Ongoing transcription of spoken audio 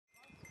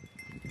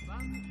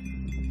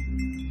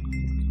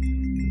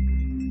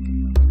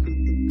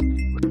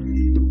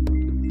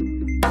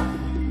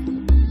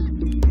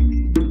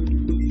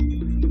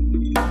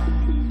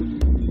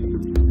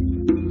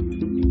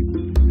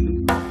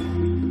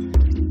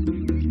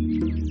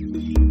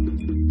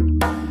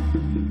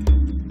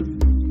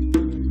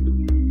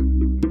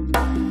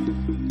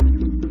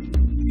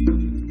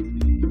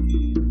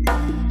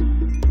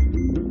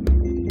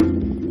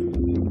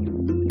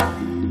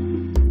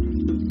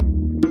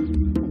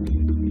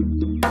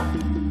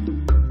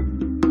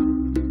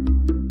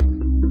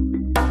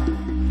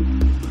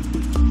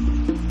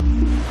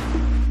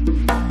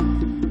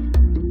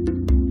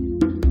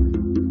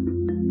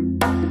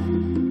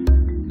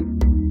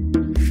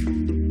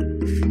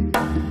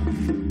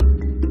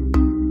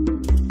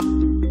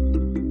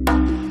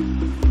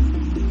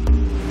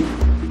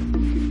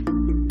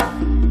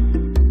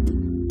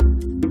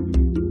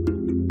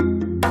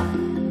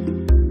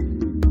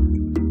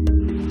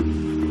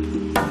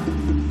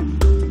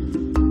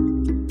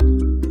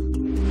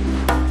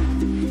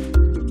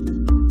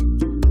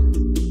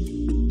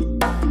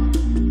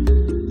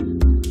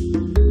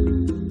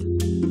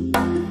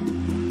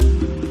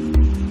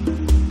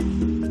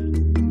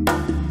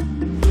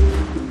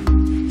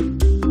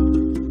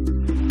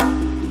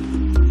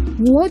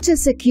Water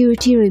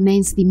security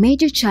remains the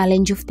major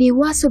challenge of the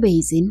Ewaso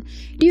Basin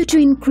due to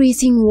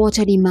increasing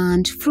water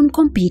demand from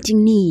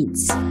competing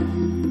needs.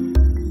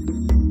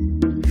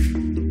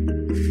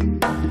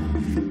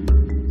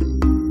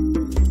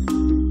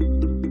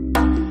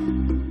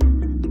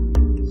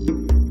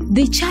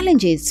 The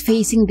challenges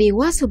facing the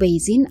Ewaso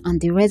Basin and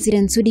the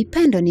residents who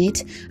depend on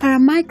it are a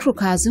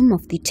microcosm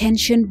of the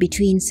tension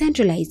between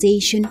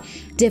centralization,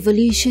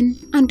 devolution,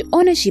 and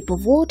ownership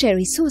of water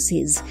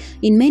resources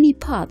in many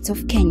parts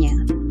of Kenya.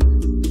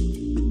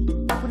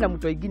 Kuna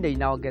mto ingine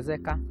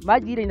inaongezeka.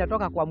 Maji ile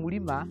inatoka kwa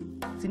mlima,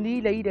 si ni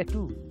ile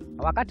tu.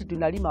 Wakati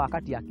tunalima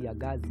wakati ya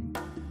kiangazi,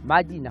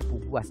 maji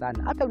inapungua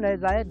sana. Hata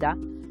unaweza enda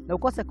na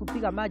ukose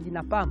kupiga maji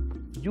na pump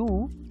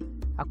juu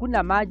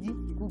hakuna maji.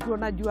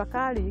 Kuna jua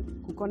kali,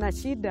 kuko na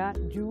shida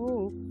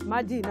juu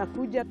maji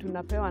inakuja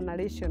tunapewa na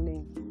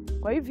rationing.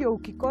 Kwa hivyo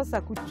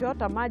ukikosa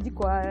kuchota maji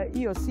kwa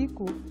hiyo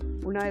siku,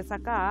 unaweza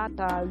kaa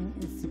hata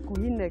siku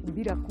 4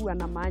 bila kuwa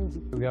na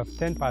maji. We have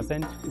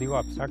 10% legal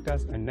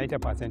obstructors and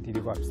 90%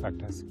 illegal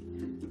obstructors.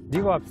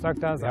 Legal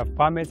obstructors have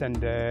permits and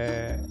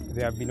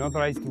they have been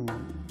authorized to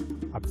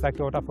obstruct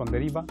water from the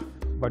river.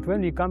 But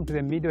when we come to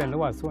the middle and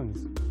lower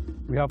zones,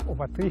 we have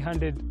over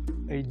 300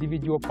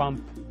 individual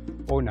pump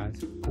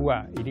owners who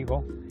are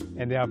illegal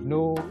and they have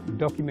no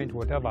document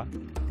whatever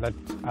that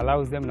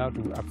allows them now to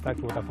obstruct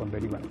water from the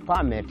river.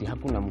 Permit,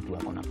 hakuna mtu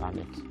ako na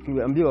permit.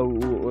 Kiambiwa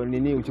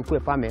nini uchukue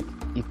permit,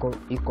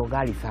 iko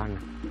ghali sana.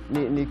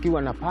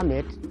 Nikiwa na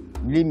permit,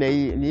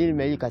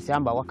 nilime hii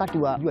kashamba wakati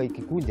wa jua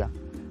ikikuja,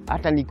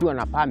 hata nikiwa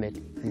na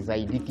permit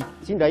sizaidiki.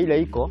 Shinda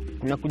ile iko,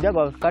 tunakujaga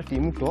wakati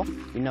mto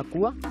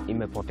inakuwa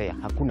imepotea,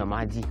 hakuna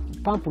maji.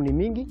 Pampu ni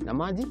mingi na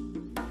maji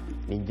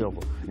ni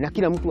ndogo. Na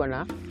kila mtu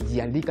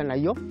anajiandika na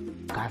hiyo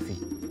kazi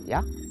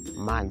ya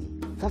maji.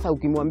 Sasa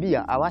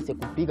ukimwambia awase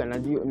kupiga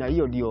na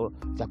hiyo ndio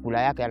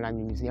chakula yake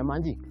ananyunyizia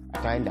maji,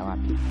 ataenda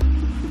wapi?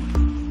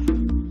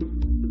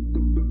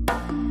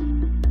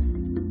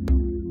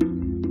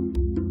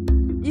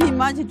 Hii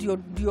maji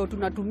ndio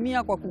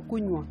tunatumia kwa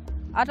kukunywa,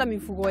 hata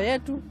mifugo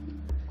yetu.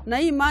 Na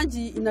hii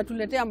maji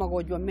inatuletea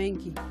magonjwa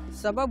mengi.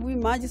 Sababu hii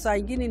maji saa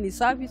nyingine ni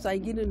safi, saa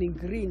nyingine ni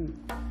green.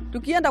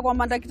 Tukienda kwa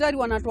madaktari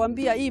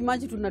wanatuambia hii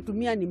maji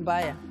tunatumia ni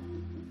mbaya.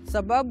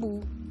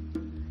 Sababu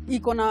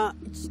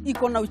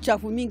iko na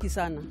uchafu mingi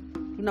sana.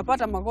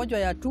 Tunapata magonjwa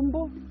ya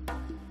tumbo,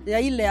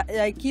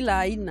 ya kila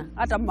aina,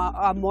 hata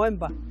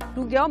amoeba.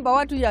 Tungeomba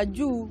watu ya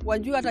juu,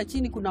 wajue hata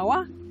chini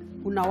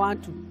kuna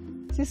watu.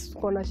 Sisi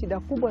tuko na shida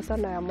kubwa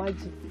sana ya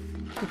maji.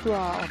 Tukiwa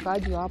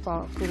wakaaji wa hapa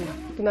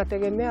Kunga.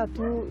 Tunategemea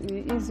tu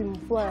hizi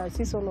mvua ya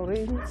seasonal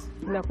rains,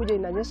 inakuja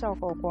inanyesha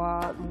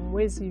kwa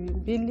mwezi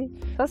 2.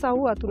 Sasa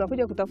huwa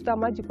tunakuja kutafuta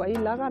maji kwa hii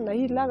laga, na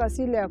hii laga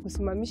si ile ya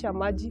kusimamisha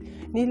maji,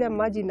 ni ile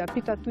maji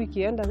inapita tu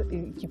ikienda,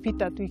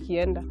 ikipita tu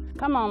ikienda.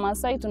 Kama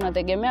Wamasai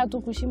tunategemea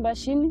tu kushimba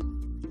chini.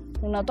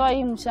 Unatoa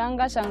hii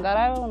mchanga,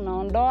 changarawe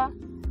unaondoa,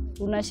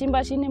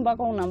 unashimba chini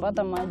mpaka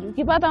unapata maji.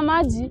 Ukipata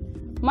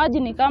maji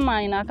ni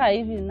kama inakaa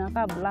hivi,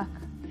 inakaa black.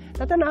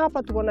 Tena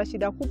hapa tuko na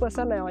shida kubwa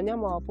sana ya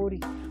wanyama wa pori.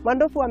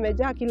 Mandofu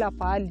wamejaa kila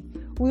pahali.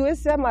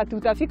 Huwezi sema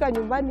tutafika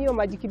nyumbani hiyo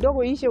maji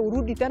kidogo ishe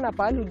urudi tena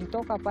pahali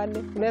ulitoka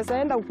pale.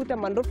 Unaweza enda ukute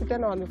mandofu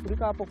tena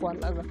wamefurika hapo kwa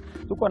laga.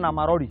 Tuko na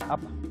marori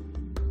hapa.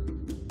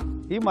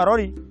 Hii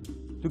marori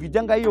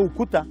tukijenga hiyo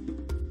ukuta,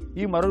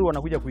 hii marori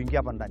wanakuja kuingia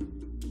hapa ndani.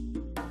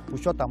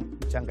 Kushota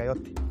mchanga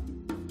yote.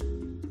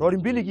 Lori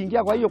mbili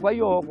kiingia kwa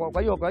hiyo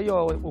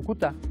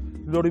ukuta,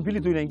 lori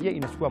mbili tu inaingia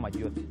inachukua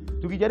maji yote.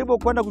 Tukijaribu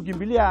kwenda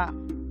kukimbilia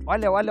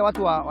wale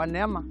watu wa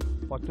neema,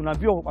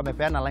 tunaambiwa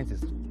wamepeana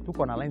licenses.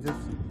 Tuko na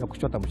licenses ya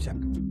kuchota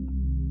mchanga.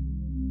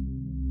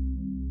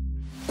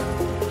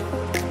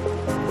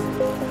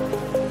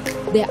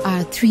 There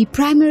are 3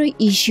 primary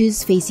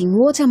issues facing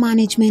water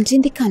management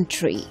in the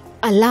country: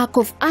 A lack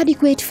of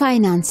adequate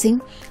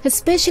financing,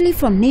 especially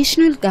from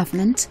national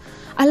government,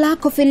 a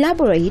lack of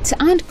elaborate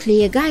and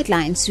clear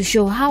guidelines to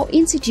show how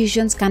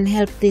institutions can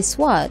help this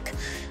work,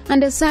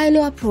 and a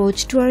silo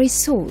approach to a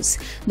resource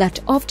that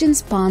often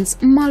spans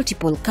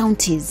multiple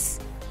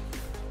counties.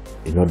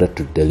 In order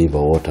to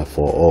deliver water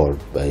for all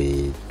by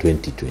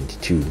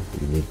 2022,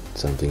 we need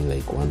something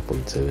like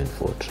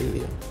 1.74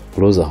 trillion.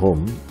 Closer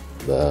home,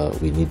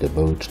 we need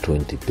about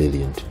 20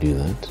 billion to do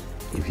that.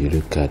 If you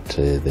look at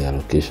the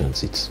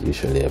allocations, it's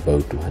usually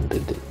about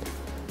 200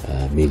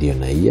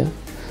 million a year.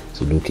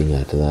 So looking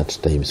at that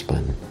time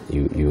span,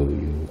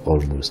 you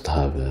almost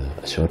have a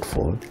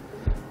shortfall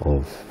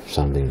of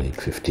something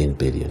like 15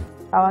 billion.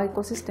 Our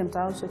ecosystems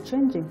are also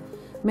changing,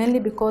 mainly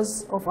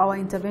because of our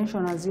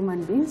intervention as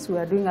human beings. We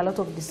are doing a lot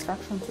of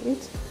destruction to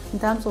it in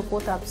terms of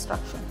water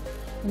abstraction,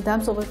 in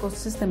terms of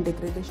ecosystem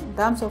degradation, in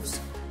terms of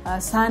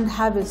sand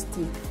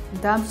harvesting, in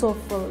terms of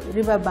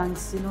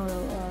riverbanks,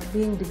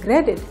 being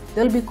degraded.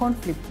 There will be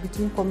conflict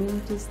between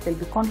communities. There will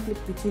be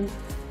conflict between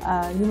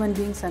human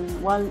beings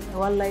and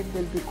wildlife.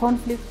 There will be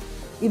conflict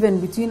even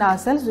between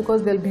ourselves,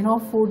 because there will be no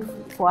food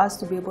for us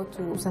to be able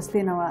to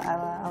sustain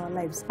our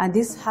lives. And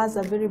this has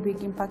a very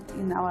big impact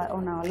on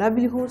our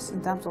livelihoods,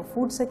 in terms of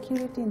food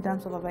security, in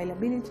terms of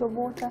availability of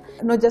water,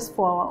 not just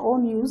for our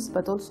own use,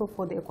 but also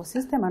for the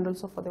ecosystem and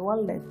also for the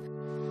wildlife.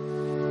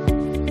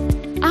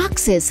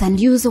 Access and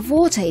use of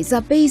water is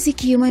a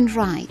basic human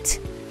right.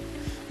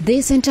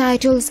 This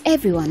entitles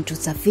everyone to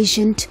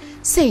sufficient,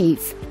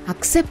 safe,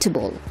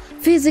 acceptable,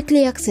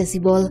 physically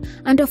accessible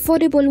and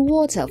affordable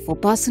water for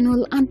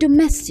personal and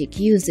domestic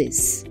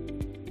uses.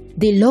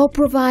 The law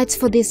provides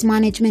for this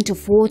management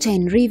of water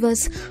in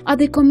rivers at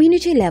the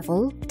community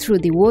level through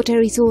the Water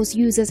Resource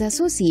Users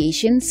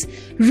Associations,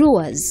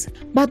 RUAs,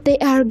 but they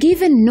are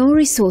given no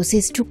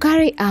resources to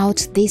carry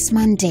out this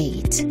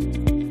mandate.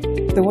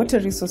 The Water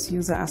Resource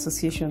User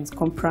Associations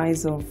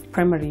comprise of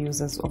primary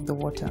users of the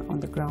water on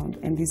the ground,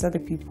 and these are the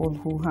people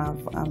who have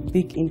a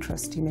big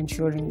interest in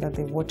ensuring that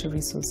the water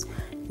resource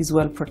is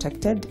well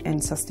protected and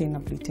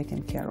sustainably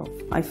taken care of.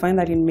 I find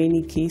that in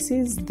many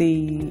cases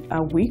they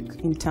are weak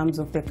in terms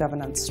of their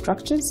governance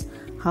structures,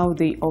 how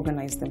they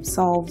organize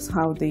themselves,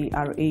 how they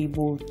are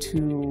able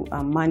to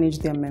manage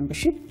their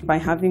membership. By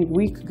having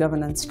weak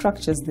governance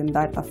structures, then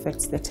that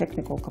affects their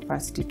technical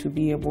capacity to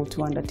be able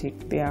to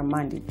undertake their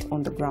mandate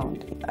on the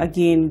ground.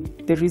 Again,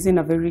 there isn't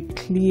a very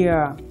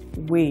clear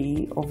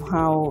way of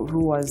how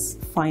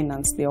RUAs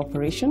finance their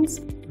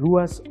operations.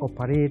 RUAs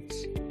operate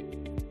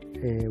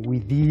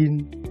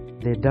within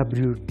the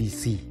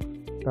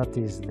WDC, that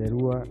is the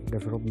RUA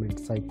development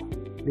cycle.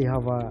 They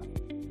have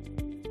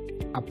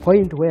a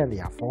point where they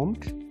are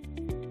formed.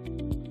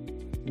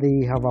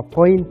 They have a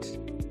point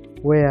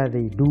where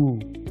they do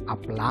a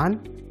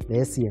plan, the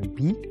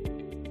SCMP,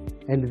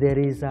 and there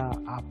is a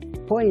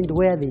point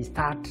where they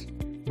start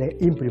the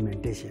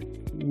implementation.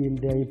 In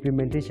the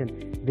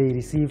implementation, they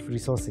receive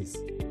resources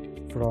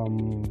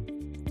from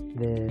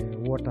the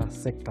Water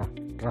Sector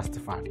Trust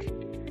Fund.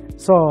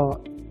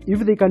 So if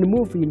they can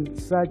move in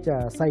such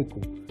a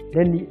cycle,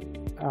 then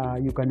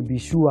you can be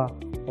sure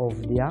of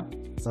their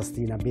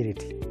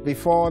sustainability.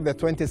 Before the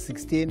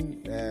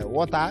 2016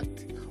 Water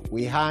Act,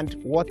 we had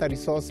Water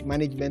Resource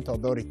Management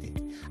Authority,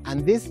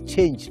 and this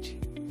changed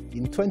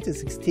in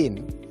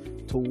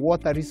 2016 to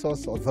Water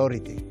Resource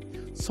Authority.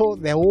 So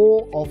the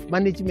whole of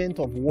management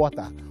of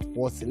water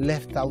was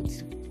left out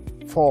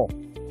for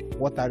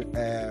water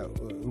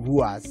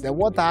RUAs. The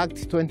Water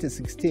Act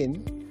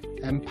 2016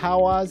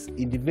 empowers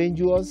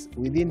individuals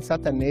within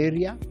certain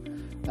area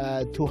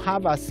to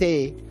have a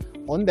say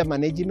on the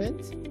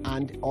management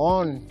and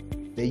on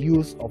the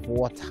use of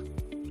water.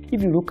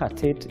 If you look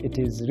at it, it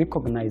is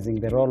recognizing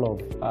the role of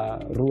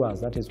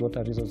RUAs, that is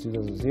Water Resource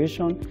Users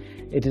Association.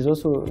 It is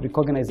also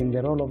recognizing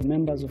the role of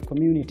members of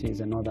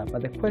communities and all that.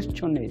 But the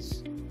question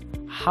is,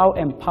 how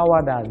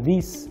empowered are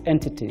these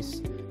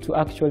entities to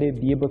actually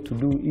be able to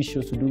do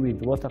issues to do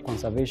with water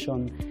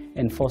conservation,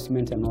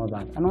 enforcement and all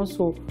that? And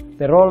also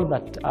the role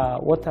that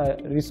Water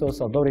Resource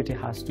Authority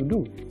has to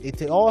do.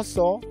 It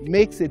also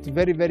makes it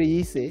very, very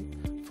easy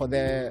for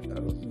the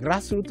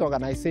grassroots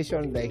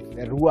organization like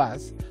the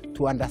RUAs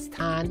to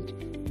understand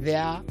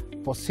their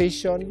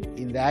position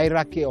in the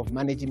hierarchy of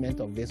management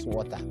of this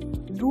water.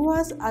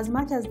 RUAs, as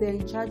much as they're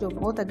in charge of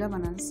water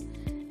governance,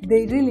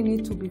 they really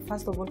need to be,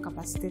 first of all,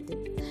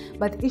 capacitated.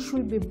 But it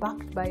should be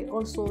backed by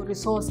also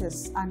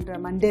resources and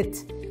mandate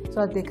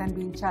so that they can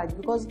be in charge.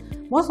 Because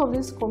most of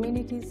these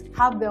communities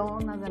have their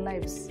own other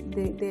lives.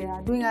 They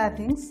are doing other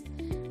things.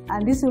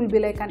 And this will be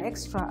like an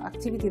extra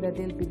activity that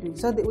they'll be doing.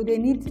 So they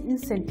need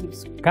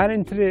incentives.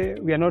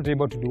 Currently, we are not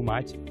able to do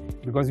much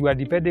because we are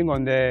depending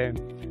on the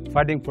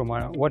funding from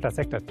our Water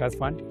Sector Trust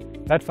Fund.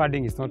 That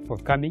funding is not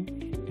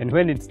forthcoming. And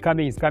when it's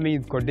coming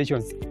with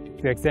conditions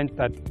to the extent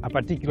that a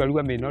particular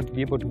RUA may not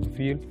be able to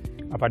fulfill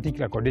a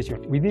particular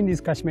condition. Within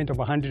this catchment of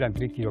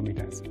 103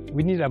 kilometers,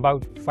 we need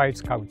about 5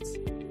 scouts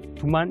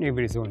to man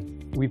every zone.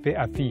 We pay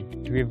a fee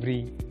to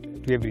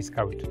every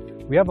scout.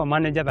 We have a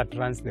manager that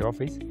runs the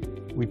office.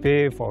 We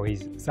pay for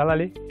his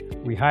salary.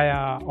 We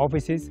hire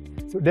offices.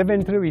 So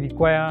definitely we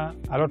require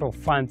a lot of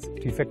funds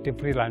to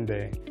effectively run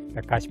the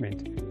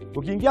catchment.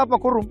 Ukiingia hapa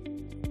Kurum,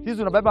 sisi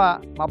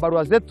tunabeba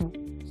mabarua zetu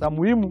za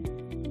muhimu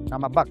na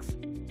mabox.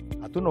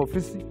 Hatuna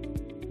ofisi,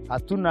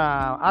 hatuna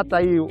hata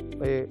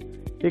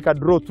hii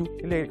kadro tu,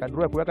 ile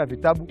kadro ya kuweka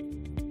vitabu.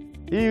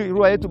 Hii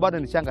rua yetu bado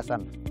ni changa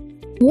sana.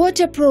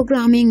 Water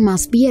programming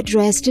must be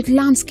addressed at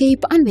landscape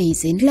and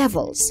basin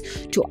levels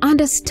to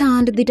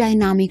understand the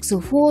dynamics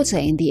of water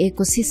in the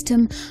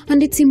ecosystem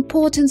and its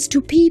importance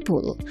to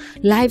people,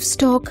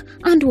 livestock,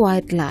 and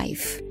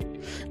wildlife.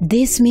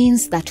 This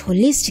means that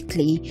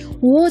holistically,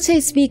 water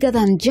is bigger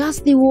than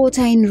just the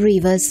water in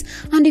rivers,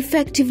 and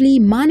effectively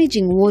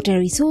managing water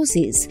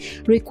resources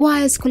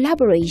requires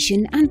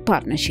collaboration and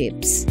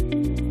partnerships.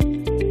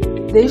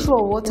 The issue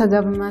of water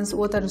governance,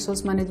 water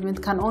resource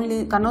management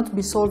cannot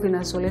be solved in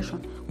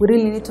isolation. We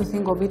really need to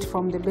think of it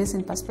from the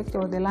basin perspective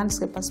or the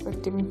landscape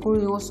perspective,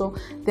 including also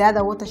the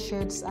other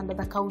watersheds and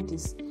other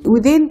counties.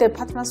 Within the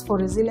Partners for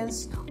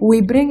Resilience,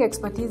 we bring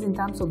expertise in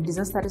terms of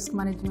disaster risk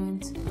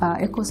management,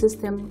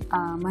 ecosystem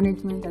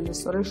management and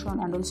restoration,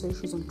 and also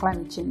issues on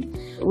climate change.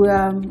 We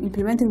are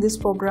implementing this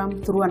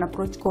program through an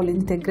approach called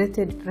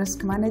integrated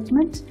risk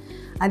management.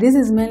 And this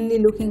is mainly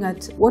looking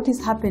at what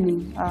is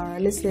happening,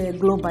 let's say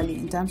globally,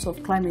 in terms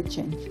of climate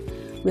change.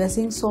 We are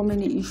seeing so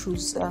many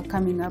issues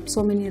coming up,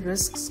 so many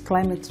risks,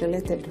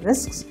 climate-related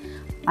risks.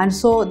 And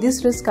so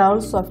these risks are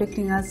also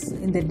affecting us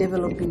in the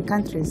developing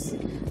countries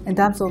in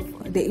terms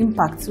of the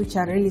impacts, which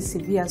are really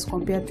severe as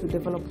compared to the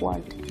developed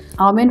world.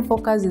 Our main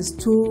focus is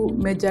two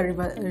major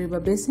river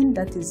basins,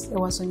 that is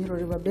Ewaso Nyiro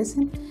River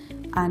Basin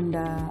and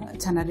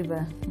Tana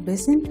River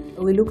Basin.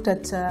 We looked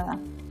at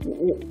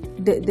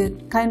the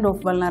kind of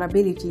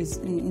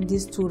vulnerabilities in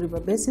these two river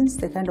basins,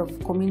 the kind of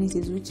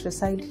communities which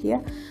reside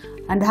here,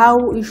 and how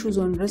issues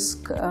on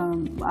risk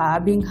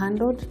are being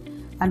handled,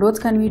 and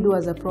what can we do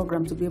as a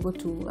program to be able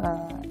to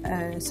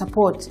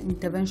support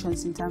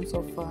interventions in terms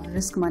of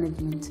risk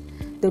management.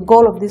 The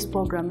goal of this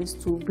program is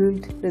to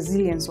build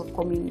resilience of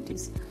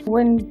communities.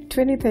 When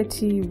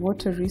 2030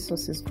 Water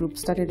Resources Group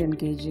started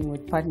engaging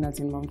with partners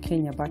in Mount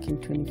Kenya back in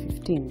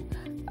 2015,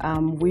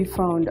 we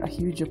found a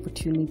huge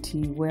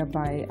opportunity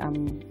whereby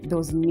there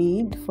was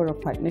need for a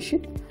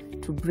partnership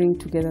to bring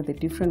together the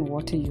different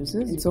water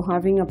users. And so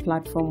having a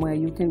platform where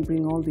you can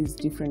bring all these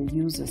different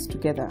users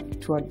together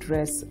to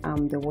address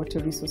the water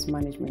resource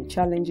management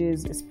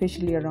challenges,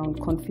 especially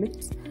around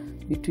conflicts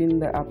between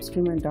the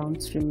upstream and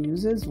downstream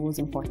users, was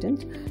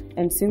important.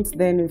 And since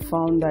then we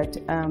found that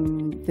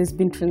there's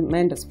been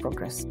tremendous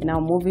progress. Now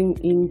moving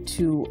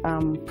into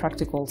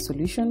practical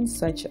solutions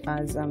such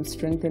as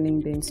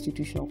strengthening the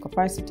institutional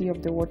capacity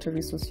of the water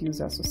resource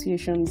user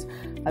associations,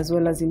 as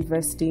well as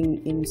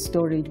investing in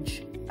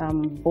storage,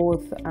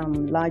 both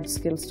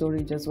large-scale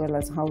storage as well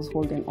as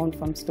household and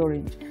on-farm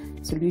storage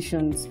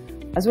solutions,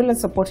 as well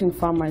as supporting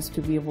farmers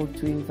to be able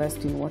to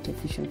invest in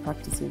water-efficient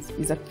practices,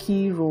 is a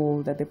key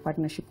role that the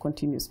partnership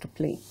continues to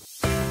play.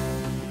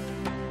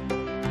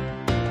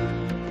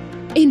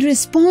 In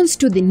response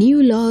to the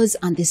new laws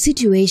and the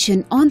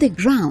situation on the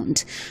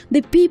ground,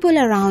 the people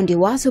around the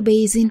Ewaso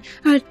Basin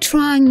are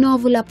trying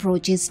novel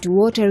approaches to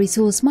water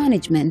resource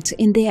management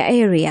in their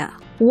area.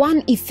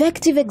 One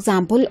effective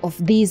example of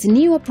these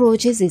new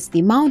approaches is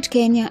the Mount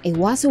Kenya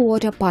Ewaso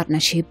Water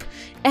Partnership,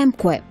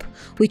 MQEP,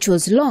 which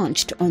was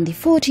launched on the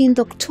 14th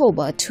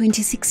October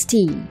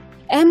 2016.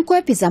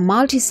 MQEP is a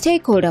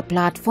multi-stakeholder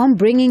platform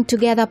bringing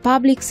together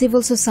public,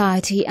 civil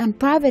society and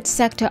private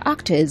sector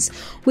actors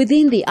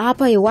within the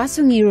Upper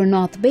Ewaso Nyiro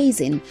North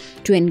Basin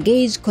to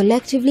engage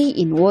collectively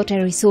in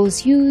water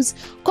resource use,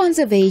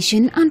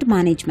 conservation and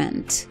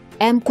management.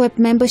 MQEP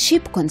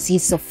membership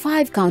consists of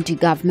 5 county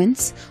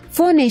governments,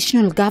 4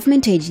 national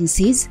government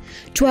agencies,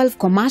 12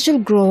 commercial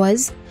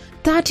growers,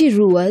 30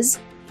 RUAs,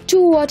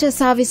 2 water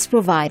service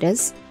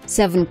providers,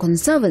 7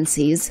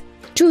 conservancies,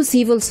 2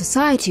 civil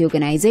society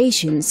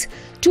organizations,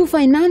 2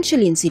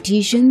 financial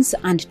institutions,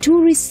 and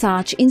 2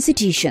 research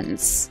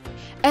institutions.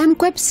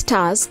 MQEP's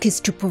task is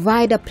to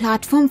provide a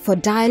platform for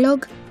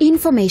dialogue,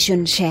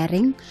 information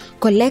sharing,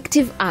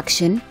 collective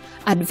action,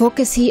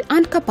 advocacy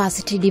and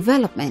capacity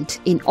development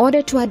in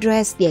order to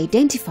address the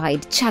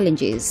identified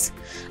challenges.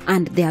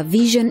 And their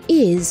vision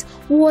is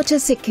water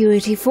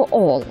security for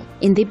all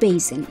in the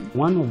basin.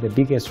 One of the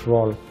biggest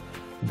roles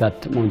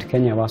that Mount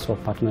Kenya Ewaso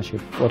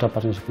Water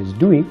Partnership is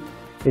doing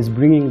is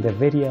bringing the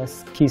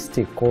various key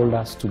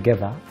stakeholders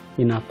together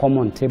in a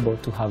common table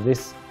to have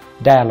this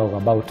dialogue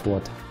about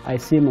water. I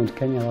see Mount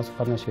Kenya Ewaso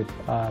Partnership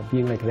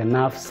being like the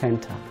nerve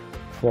center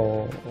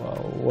for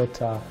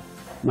water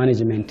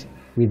management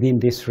within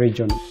this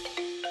region.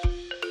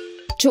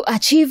 To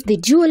achieve the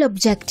dual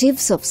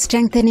objectives of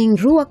strengthening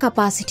RUA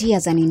capacity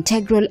as an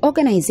integral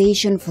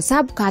organization for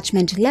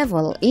sub-catchment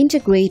level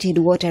integrated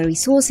water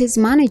resources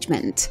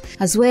management,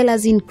 as well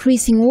as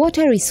increasing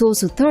water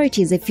resource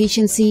authorities'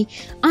 efficiency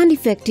and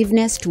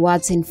effectiveness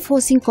towards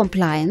enforcing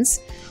compliance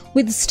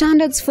with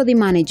standards for the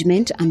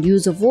management and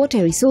use of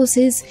water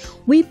resources,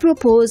 we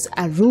propose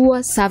a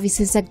RUA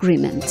services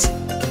agreement.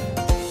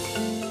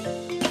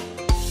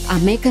 a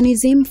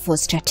mechanism for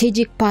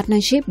strategic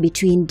partnership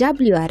between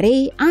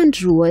WRA and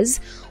RUAs,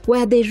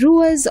 where the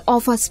RUAs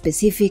offer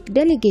specific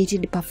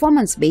delegated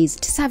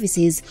performance-based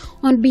services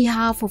on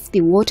behalf of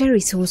the Water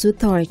Resource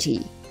Authority.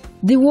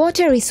 The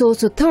Water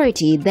Resource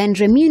Authority then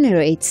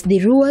remunerates the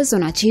RUAs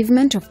on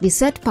achievement of the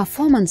set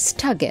performance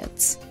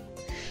targets.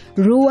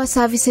 RUA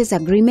Services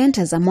Agreement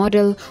as a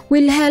model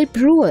will help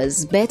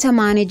RUAs better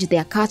manage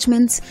their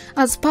catchments,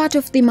 as part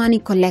of the money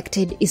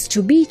collected is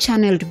to be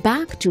channeled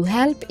back to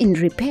help in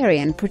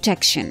riparian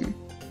protection.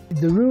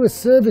 The RUA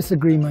Service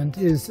Agreement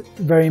is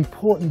very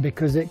important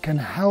because it can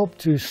help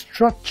to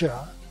structure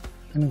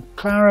and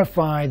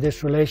clarify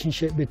this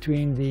relationship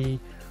between the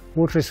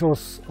Water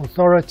Resource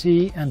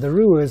Authority and the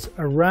RUAs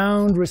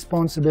around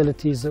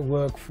responsibilities that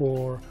work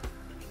for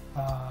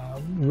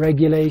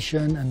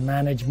regulation and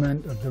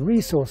management of the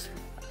resource,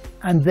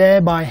 and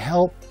thereby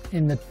help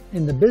in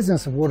the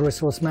business of water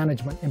resource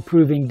management,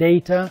 improving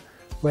data,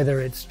 whether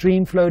it's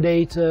stream flow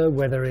data,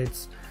 whether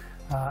it's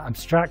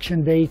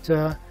abstraction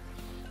data,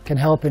 can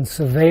help in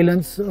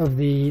surveillance of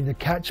the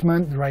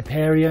catchment, the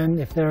riparian.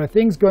 If there are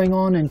things going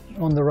on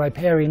the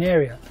riparian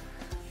area,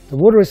 the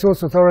Water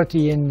Resource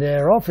Authority in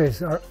their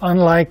office are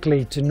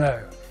unlikely to know.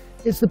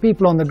 It's the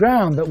people on the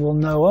ground that will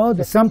know, oh,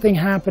 there's something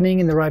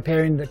happening in the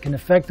riparian that can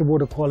affect the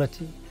water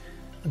quality.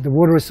 The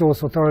Water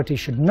Resource Authority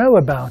should know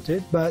about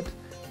it, but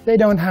they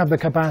don't have the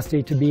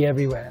capacity to be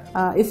everywhere.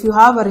 If you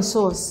have a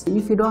resource,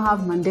 if you don't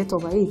have mandate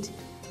over it,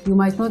 you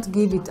might not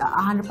give it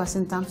 100%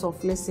 in terms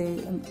of, let's say,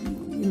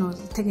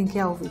 taking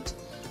care of it.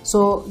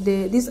 So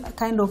this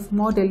kind of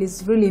model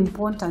is really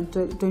important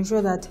to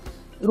ensure that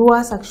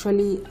RUAs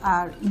actually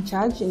are in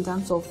charge in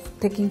terms of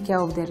taking care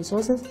of their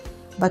resources.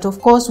 But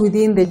of course,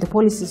 within the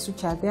policies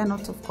which are there,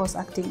 not of course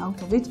acting out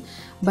of it,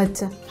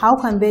 but how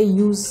can they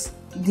use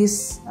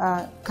this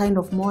kind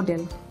of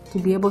model to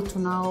be able to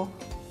now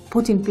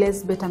put in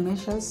place better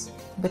measures,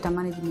 better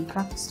management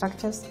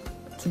structures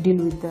to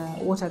deal with the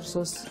water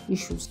resource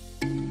issues.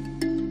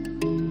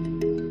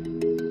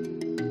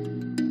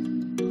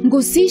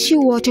 Ngusishu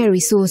Water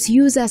Resource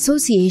Use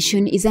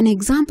Association is an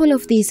example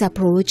of this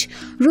approach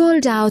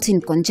rolled out in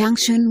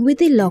conjunction with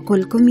the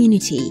local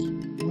community.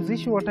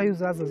 Ngusishu Water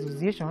Users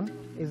Association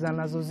is an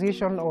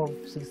association of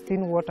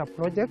 16 water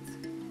projects,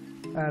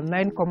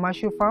 9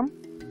 commercial farms,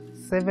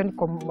 7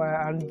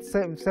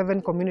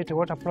 community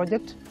water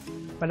projects.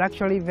 But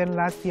actually, even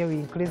last year we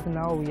increased.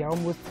 Now we are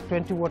almost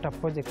 20 water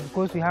projects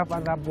because we have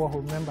other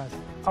borehole members.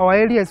 Our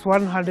area is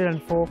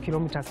 104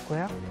 kilometers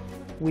square.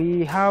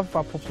 We have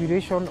a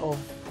population of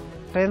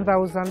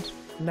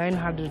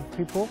 10,900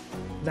 people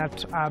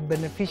that are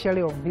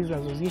beneficiary of this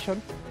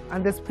association,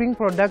 and the spring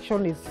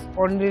production is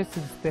only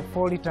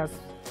 64 liters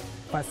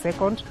per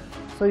second.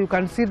 So you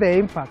can see the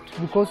impact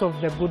because of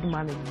the good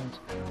management.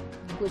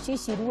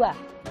 Gushishirua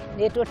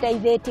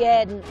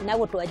nituteithĩtie na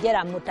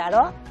gũtwenjera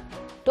mũtaro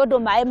tondu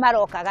maĩ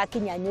marokaga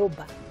kinya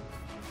nyũmba,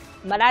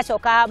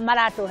 maracoka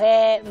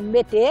maratuhe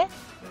mĩtĩ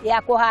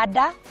ya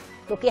kũhanda,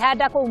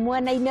 tukihanda kũu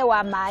mwena-inĩ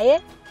wa maĩ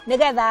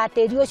nigetha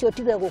tĩri ũcio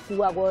ũtige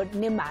gũkuagwo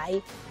nĩ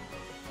maĩ.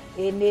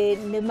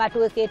 Nĩ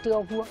matwĩkĩte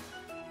ũguo.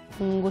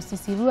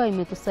 Ngusisirua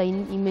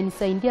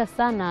imenisaidia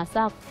sana,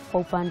 hasa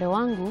kwa upande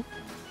wangu,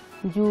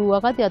 juu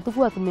wakati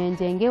hatukuwa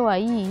tumejengewa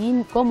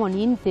hii common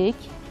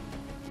intake,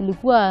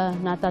 tulikuwa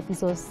na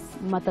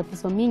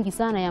matatizo mingi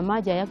sana ya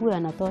maji hayakuwa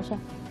yanatosha,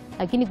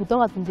 lakini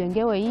kutoka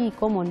tujengewe hii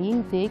common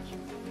intake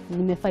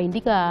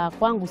nimefaidika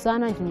kwangu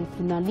sana, juu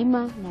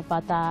tunalima,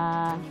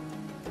 napata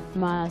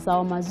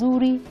mazao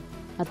mazuri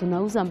na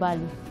tunauza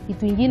mbali.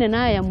 Kitu kingine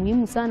nayo ya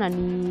muhimu sana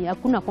ni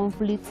hakuna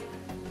conflict,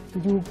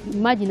 juu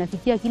maji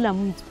inafikia kila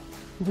mtu.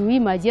 Juu hii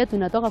maji yetu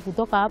inatoka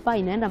kutoka hapa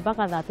inaenda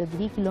mpaka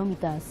 33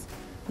 kilometers,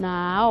 na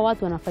hao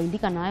watu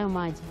wanafaidika na hayo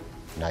maji.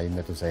 Na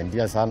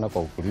imetusaidia sana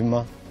kwa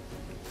ukulima,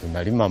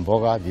 tunalima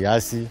mboga,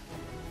 viazi,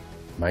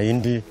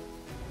 mahindi,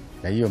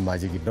 na hiyo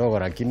maji kidogo,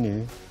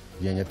 lakini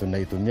yenye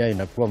tunaitumia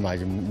inakuwa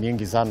maji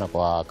mingi sana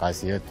kwa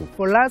kazi yetu.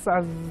 For us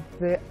as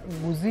the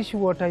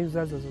Ngusishu Water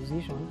Users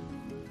Association,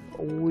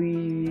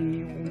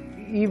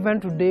 even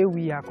today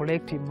we are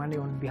collecting money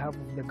on behalf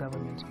of the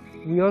government.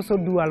 We also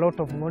do a lot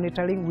of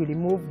monitoring. We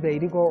remove the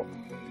illegal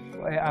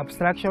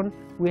abstraction.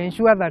 We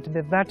ensure that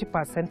the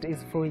 30%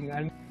 is flowing,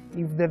 and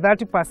if the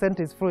 30%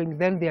 is flowing,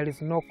 then there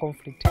is no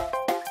conflict.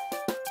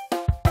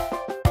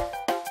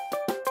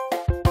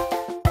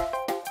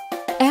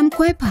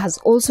 MQuep has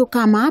also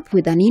come up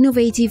with an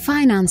innovative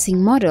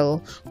financing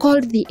model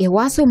called the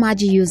Ewaso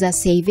Maji User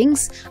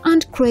Savings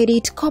and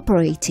Credit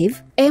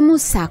Cooperative,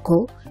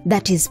 EMUSACO,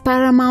 that is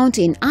paramount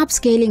in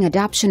upscaling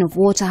adoption of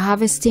water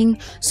harvesting,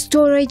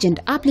 storage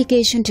and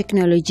application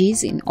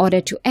technologies in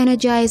order to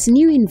energize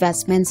new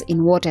investments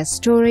in water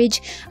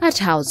storage at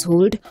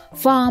household,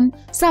 farm,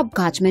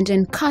 sub-catchment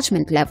and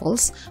catchment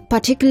levels,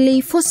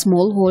 particularly for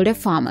smallholder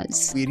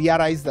farmers. We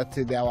realized that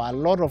there were a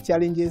lot of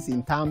challenges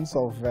in terms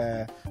of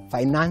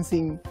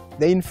financing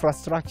the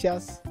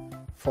infrastructures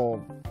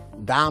for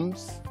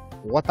dams,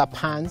 water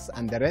pans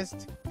and the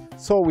rest.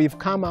 So we've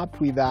come up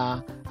with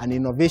an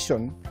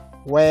innovation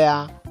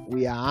where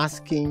we are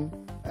asking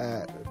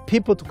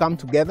people to come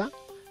together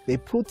They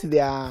put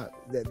their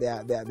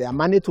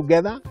money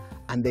together,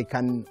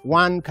 and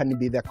one can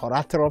be the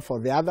collateral for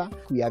the other.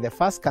 We are the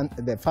first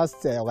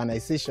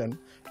organization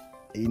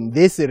in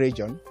this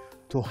region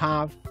to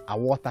have a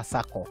water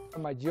circle.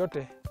 Maji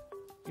yote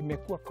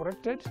imekuwa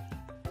corrected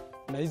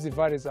na hizi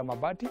vali za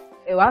mabati.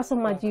 Ewaso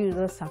Maji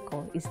User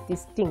Circle is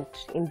distinct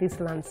in this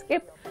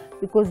landscape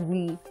because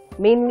we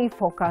mainly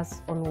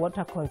focus on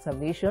water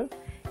conservation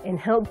and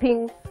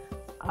helping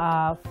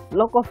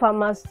local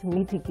farmers to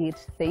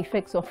mitigate the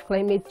effects of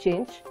climate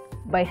change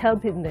by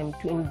helping them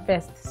to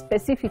invest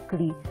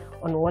specifically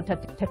on water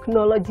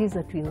technologies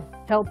that will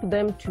help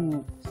them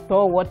to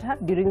store water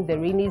during the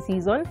rainy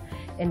season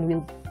and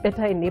will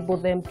better enable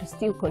them to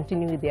still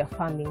continue with their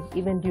farming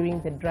even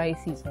during the dry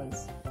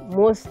seasons.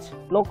 Most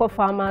local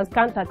farmers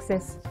can't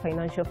access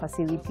financial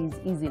facilities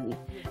easily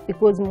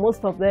because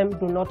most of them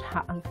do not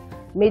have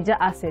major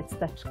assets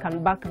that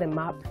can back them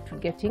up to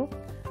getting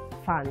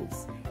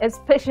funds,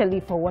 especially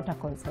for water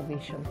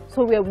conservation.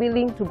 So we are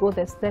willing to go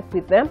the step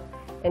with them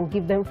and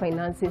give them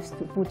finances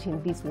to put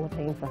in this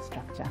water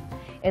infrastructure.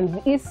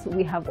 And this,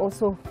 we have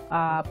also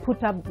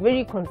put up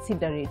very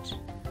considerate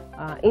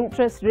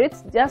interest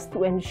rates just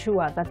to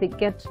ensure that they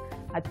get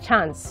a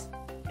chance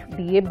to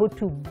be able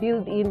to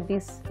build in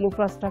these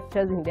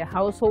infrastructures in their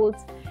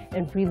households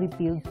and really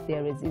build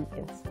their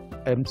resilience.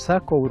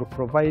 MSACO will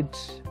provide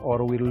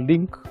or will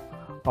link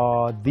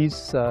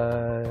these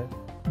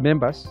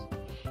members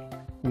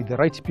with the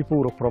right people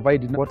who will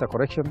provide water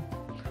correction,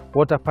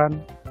 water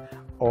pan,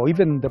 or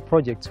even the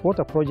projects,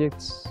 water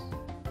projects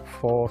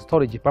for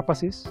storage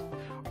purposes,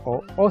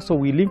 or also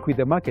we link with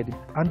the market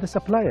and the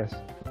suppliers.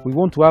 We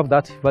want to have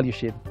that value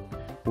chain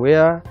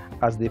where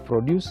as they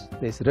produce,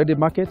 there's ready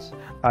markets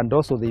and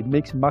also they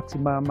make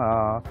maximum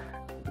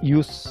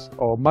use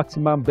or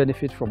maximum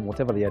benefit from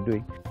whatever they are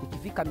doing.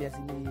 Ikifika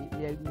miezi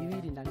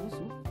miwili na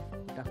nusu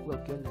utakuwa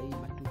ukiona hii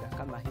matunda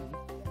kama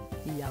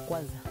hii ya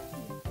kwanza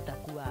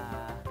utakuwa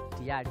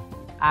tayari.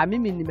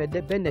 Mimi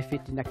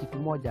nimebenefit na kitu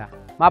moja,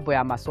 mambo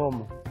ya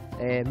masomo.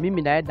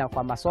 Mimi naenda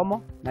kwa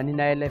masomo na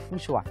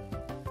ninaeleweshwa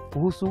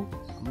kuhusu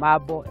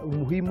mambo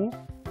umuhimu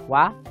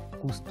wa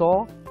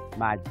kustore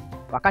maji.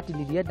 Wakati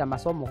nilienda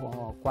masomo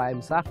kwa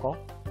MSACO,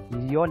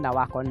 niliona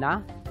wako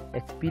na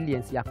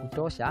experience ya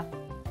kutosha,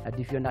 na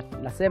ndivyo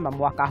nasema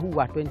mwaka huu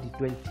wa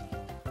 2020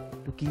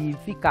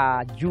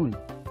 tukifika June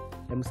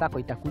MSACO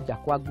itakuja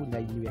kwangu na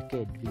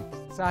iniwekee drip.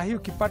 Saa hii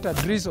ukipata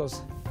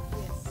drizzles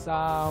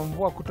za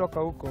mvua kutoka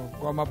huko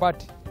kwa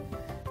mabati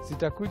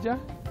zitakuja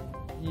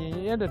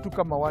iende tu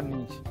kama 1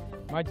 inch,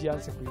 maji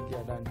yaanze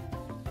kuingia ndani.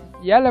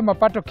 Yale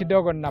mapato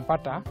kidogo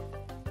ninapata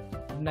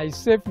na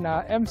isave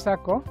na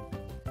MSACO,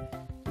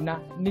 na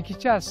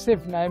nikicha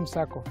save na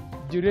MSACO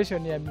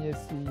duration ya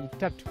miezi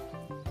 3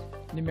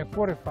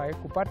 nimequalify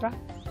kupata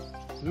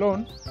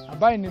loan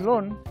ambayo ni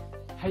loan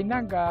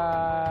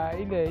hainanga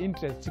ile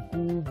interest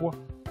kubwa.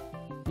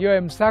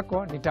 Hiyo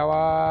MSACO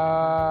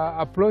nitawa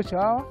approach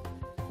hawa,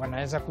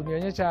 wanaweza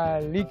kunionyesha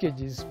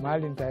leakages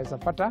mahali nitaweza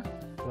pata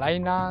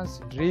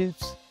liners,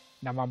 drips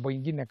na mambo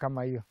ingine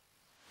kama hiyo.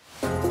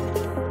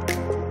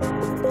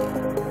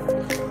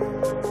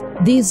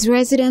 These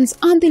residents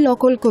and the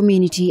local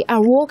community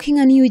are walking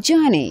a new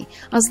journey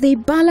as they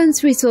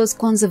balance resource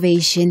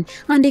conservation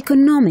and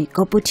economic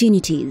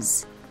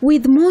opportunities.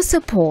 With more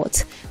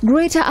support,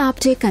 greater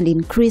uptake and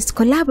increased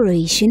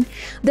collaboration,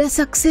 their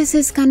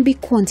successes can be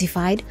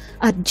quantified,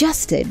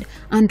 adjusted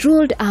and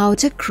rolled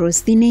out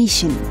across the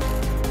nation.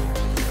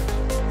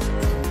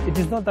 It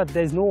is not that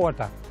there is no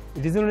water.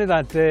 It is only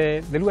that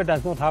the Lua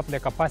does not have the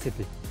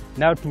capacity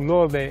now to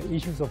know the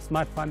issues of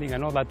smart farming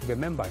and all that to the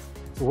members.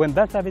 So when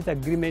that service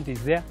agreement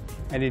is there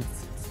and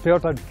it's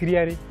spelled out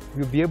clearly,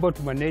 we'll be able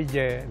to manage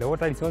the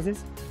water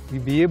resources.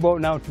 We'll be able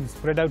now to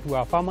spread out to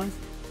our farmers.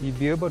 We'll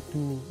be able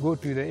to go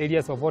to the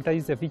areas of water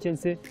use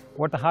efficiency,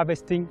 water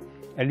harvesting,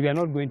 and we are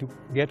not going to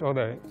get all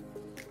the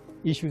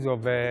issues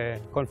of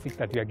conflict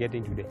that we are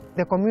getting today.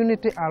 The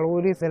community are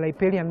always the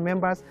riparian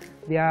members.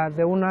 They are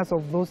the owners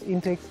of those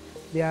intakes.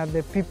 They are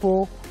the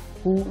people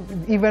who,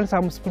 even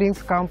some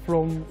springs come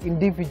from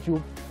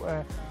individual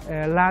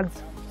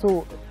lads.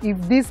 So if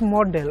this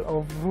model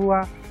of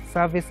RUA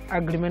service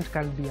agreement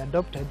can be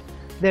adopted,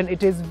 then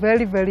it is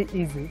very, very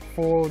easy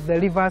for the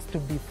rivers to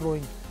be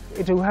flowing.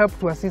 It will help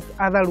to assist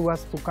other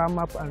RUAs to come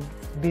up and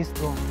be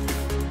strong.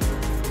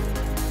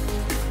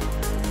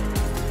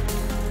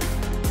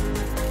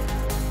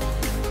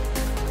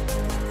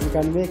 We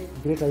can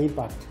make greater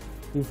impact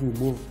if we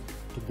move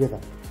together.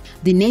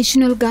 The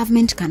national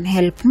government can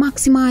help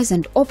maximize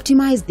and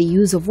optimize the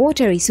use of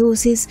water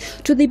resources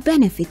to the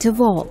benefit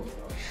of all,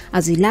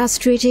 as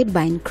illustrated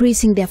by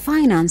increasing their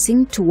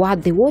financing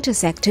toward the water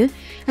sector,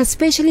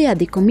 especially at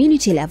the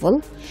community level,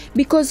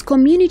 because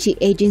community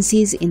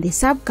agencies in the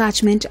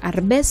sub-catchment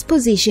are best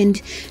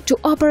positioned to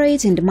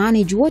operate and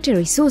manage water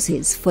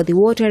resources for the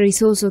Water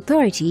Resource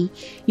Authority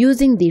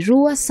using the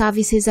RUA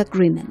Services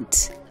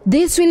Agreement.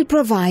 This will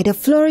provide a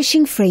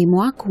flourishing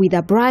framework with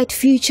a bright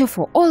future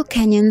for all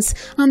Kenyans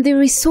and the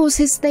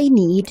resources they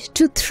need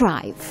to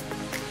thrive.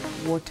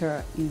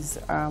 Water is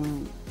a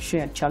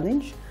shared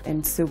challenge,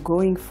 And so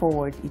going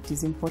forward, it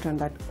is important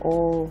that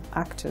all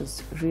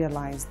actors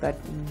realize that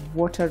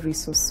water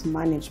resource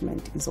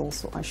management is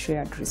also a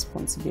shared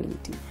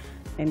responsibility.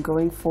 And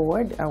going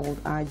forward, I would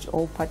urge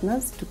all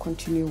partners to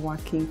continue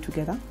working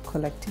together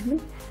collectively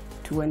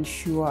to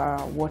ensure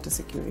water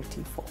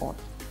security for all.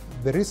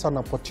 There is an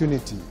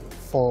opportunity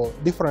for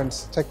different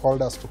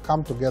stakeholders to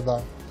come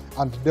together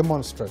and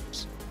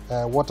demonstrate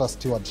water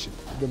stewardship.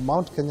 The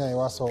Mount Kenya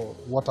Ewaso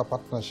Water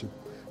Partnership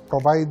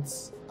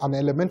provides an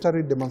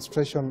elementary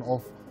demonstration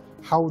of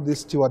how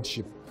this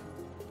stewardship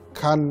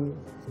can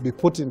be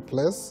put in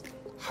place,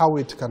 how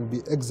it can be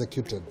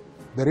executed.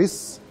 There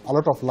is a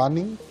lot of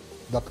learning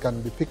that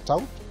can be picked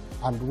out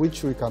and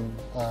which we can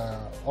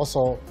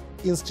also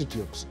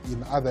institute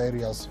in other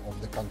areas of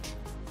the country.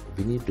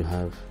 We need to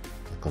have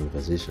a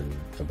conversation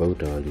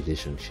about our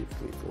relationship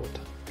with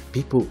water.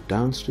 People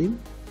downstream,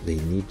 they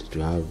need to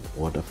have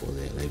water for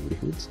their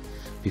livelihoods.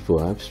 People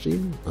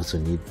upstream also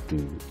need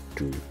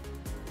to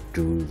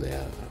do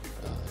their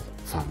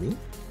farming,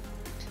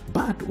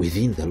 but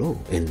within the law.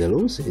 And the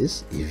law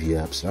says if you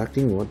are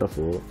abstracting water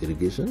for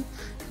irrigation,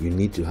 you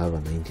need to have a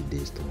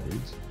 90-day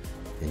storage,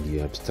 and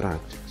you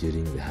abstract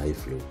during the high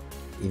flow.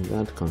 In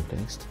that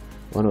context,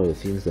 one of the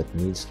things that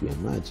needs to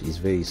emerge is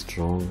very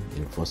strong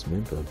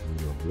enforcement of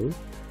the rule of law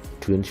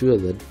to ensure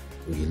that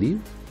we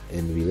live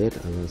and we let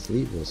others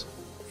live also.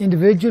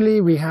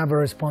 Individually, we have a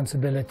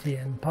responsibility,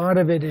 and part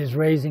of it is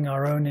raising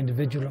our own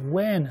individual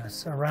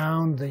awareness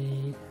around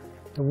the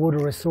water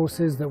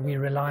resources that we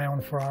rely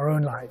on for our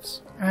own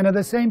lives. And at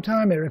the same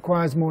time, it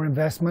requires more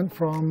investment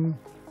from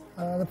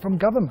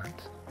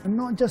government, and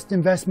not just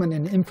investment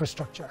in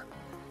infrastructure.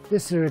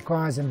 This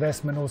requires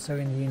investment also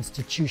in the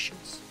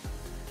institutions.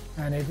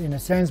 And it, in a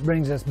sense,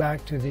 brings us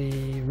back to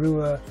the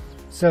Ruhr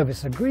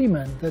service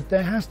agreement, that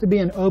there has to be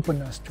an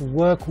openness to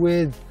work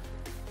with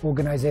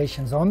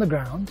organizations on the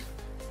ground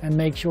and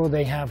make sure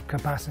they have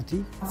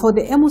capacity. For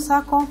the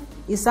EMUSACO,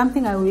 is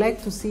something I would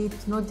like to see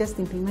it not just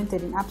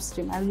implemented in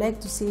upstream. I would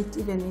like to see it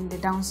even in the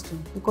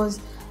downstream, because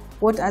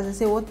as I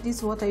say,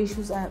 these water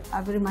issues are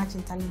very much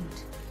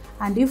interlinked.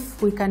 And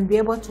if we can be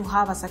able to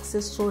have a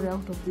success story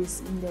out of this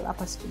in the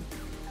upstream,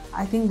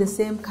 I think the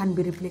same can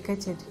be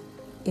replicated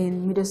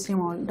in middle stream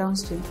or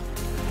downstream.